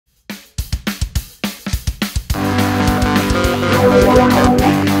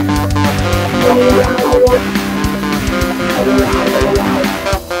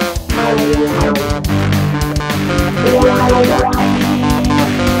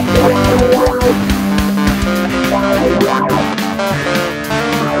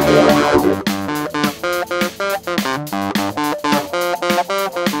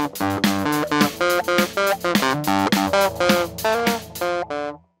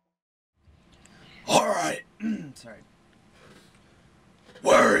Alright. Sorry.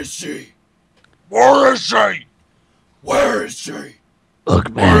 Where is she? Where is she? Where is she?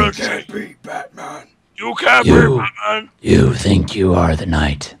 Look, man. You can't be Batman. You can't be Batman. You think you are the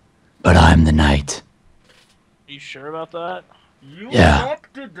knight, but I'm the knight. You sure about that? You Yeah.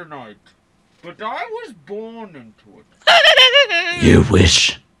 adopted the night, but I was born into it. You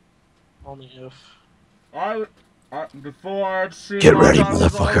wish. Only if. Before I'd seen Get my ready, dad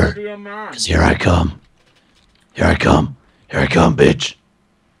was already motherfucker. a man. 'Cause here I come. Here I come. Here I come, bitch.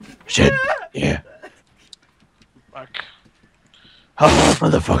 Shit. Yeah. Fuck. Oh,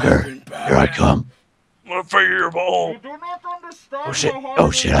 motherfucker. Here I come. I'm gonna figure your ball. You do not understand Oh, shit. how hard Oh,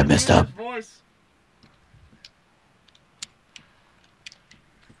 it shit, is I to messed hear up. his voice.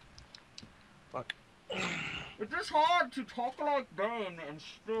 Fuck. It is hard to talk like Bane and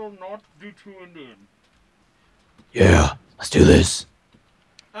still not be too Indian. Yeah. Let's do this.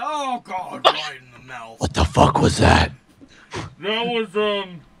 Oh god, right in the mouth. What the fuck was that? That was,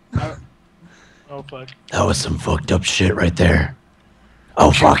 Oh fuck. That was some fucked up shit right there.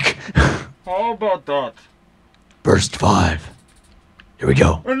 Oh, fuck. how about that? Burst 5. Here we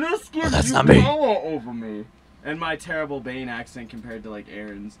go. And this gives that's you not me. power over me. And my terrible Bane accent compared to like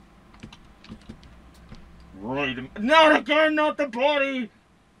Aaron's. Right. Not again, not the body!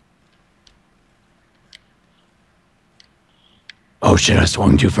 Oh shit, I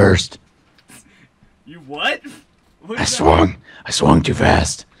swung too first. You what? What I is that? swung. I swung too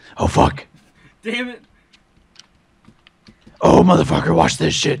fast. Oh fuck. Damn it. Oh motherfucker, watch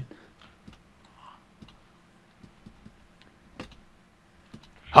this shit.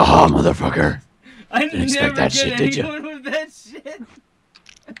 Haha, motherfucker. I Didn't expect never that get shit, did ya? anyone with that shit.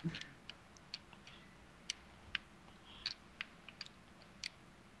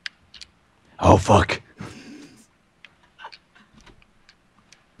 Oh fuck.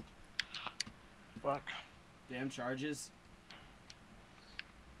 Fuck. Damn charges.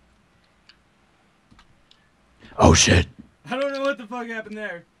 Oh shit. I don't know what the fuck happened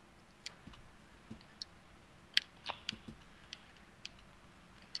there.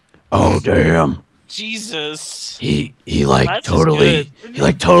 Oh damn. Jesus. He like That's just totally good. he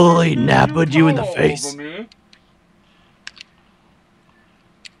like totally napped you in the face.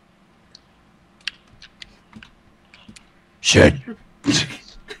 Shit.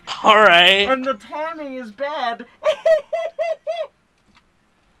 Alright. And the timing is bad.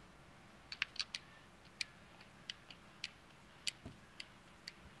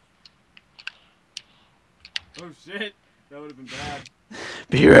 Oh shit. That would have been bad.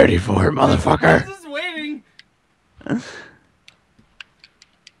 Be ready for it, I was motherfucker. just waiting.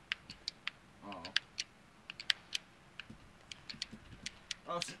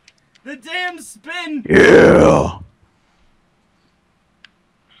 Oh, the damn spin! Yeah.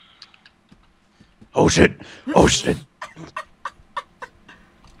 Oh shit. Oh shit.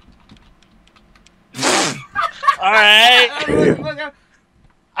 Alright. Motherfucker.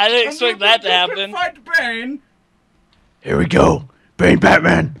 I didn't expect that to happen. Fight Bane. Here we go. Bane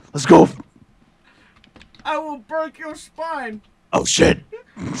Batman. Let's go. I will break your spine. Oh shit.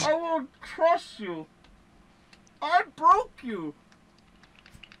 I will crush you. I broke you.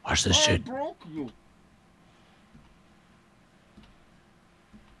 Watch this I shit. broke you.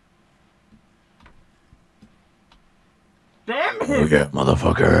 Damn Oh it! yeah,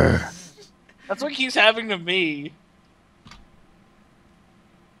 motherfucker. That's what keeps happening to me.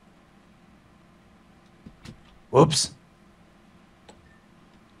 Whoops.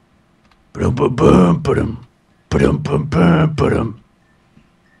 Boom, boom, boom, boom, boom, boom, boom, boom.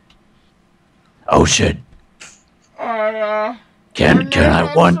 Oh shit. Can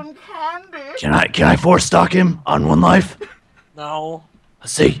I one? Can I force stock him on one life? No.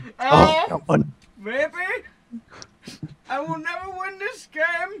 Let's see. Oh, got one. Maybe? I will never win this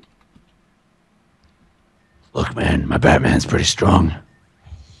game. Look, man, my Batman's pretty strong.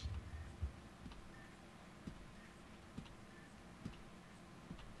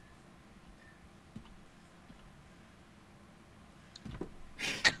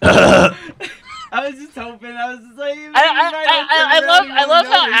 I was just hoping. I was just like, I love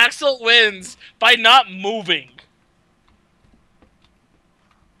how Axel wins by not moving.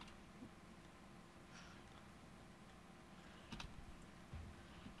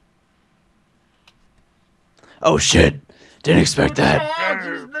 Oh shit. Didn't expect that.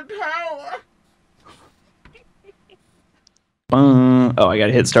 Oh, I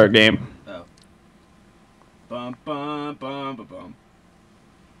gotta hit start game. Oh. Bum bum bum bum bum.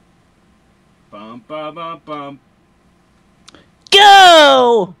 Bum bum bum bum.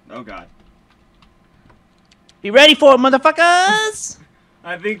 Go! Oh god. Be ready for it, motherfuckers!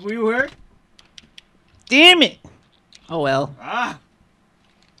 I think we were. Damn it! Oh well. Ah!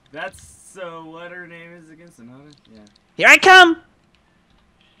 That's so what her name is again? Sonata? Yeah. Here I come!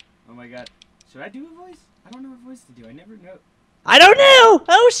 Oh my god. Should I do a voice? I don't know what voice to do. I never know. I don't know!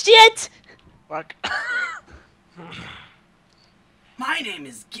 Oh shit! Fuck. My name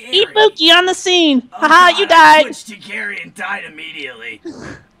is Gary. Eat Mookie on the scene! Oh Haha, god, you I died! switched to Gary and died immediately.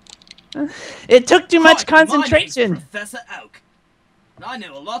 It took too much Hi, my concentration. name's Professor Oak. And I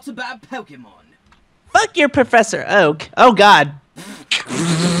know a lot about Pokemon. Fuck your Professor Oak. Oh god.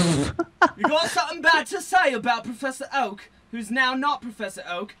 You got something bad to say about Professor Oak, who's now not Professor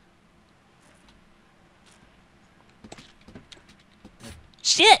Oak?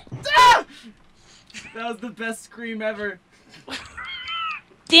 Shit! Ah! That was the best scream ever.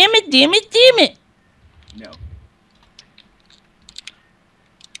 Damn it, damn it, damn it! No.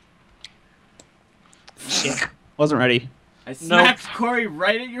 Shit. Wasn't ready. I smacked Corey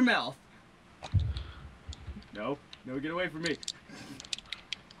right at your mouth. No. No, get away from me.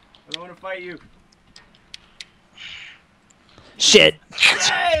 I don't want to fight you. Shit.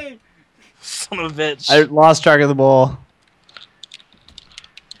 Yay! Son of a bitch. I lost track of the ball.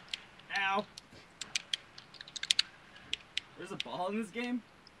 Ow. There's a ball in this game?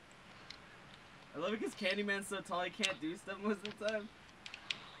 I love it because Candyman's so tall he can't do stuff most of the time.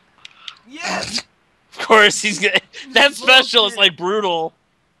 Yes! Of course, he's gonna. That special is like brutal.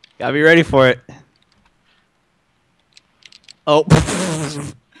 Gotta be ready for it. Oh.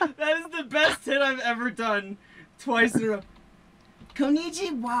 That is the best hit I've ever done. Twice in a row.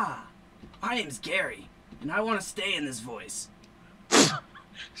 Konnichiwa. My name's Gary, and I want to stay in this voice. Okay,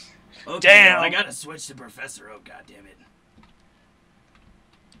 Damn. no, I gotta switch to Professor Oak, goddammit.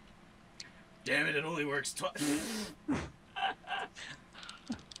 Damn it, it only works twice.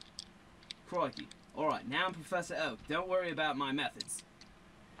 Crikey. Alright, now I'm Professor Oak. Don't worry about my methods.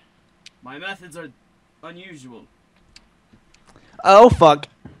 My methods are unusual. Oh fuck.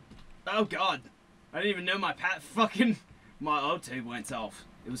 Oh god. I didn't even know my my auto went off.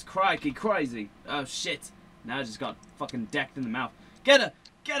 It was crikey crazy. Oh shit. Now I just got fucking decked in the mouth. Get her!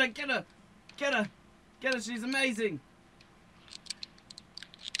 Get her! Get her! Get her! Get her! She's amazing!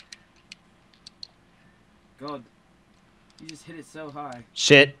 God. You just hit it so high.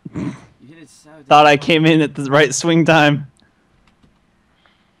 Shit. You hit it so damn Thought I high. came in at the right swing time.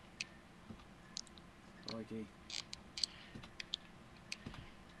 Crikey.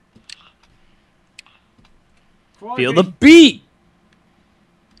 Feel the beat!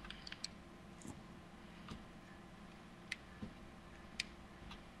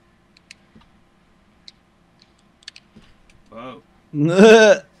 Whoa.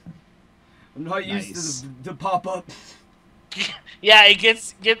 Nice. I'm not used to the pop-up. Yeah, it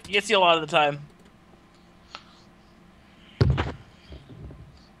gets you a lot of the time.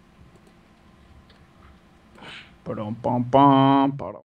 Ba-dum-bum-bum, ba-dum.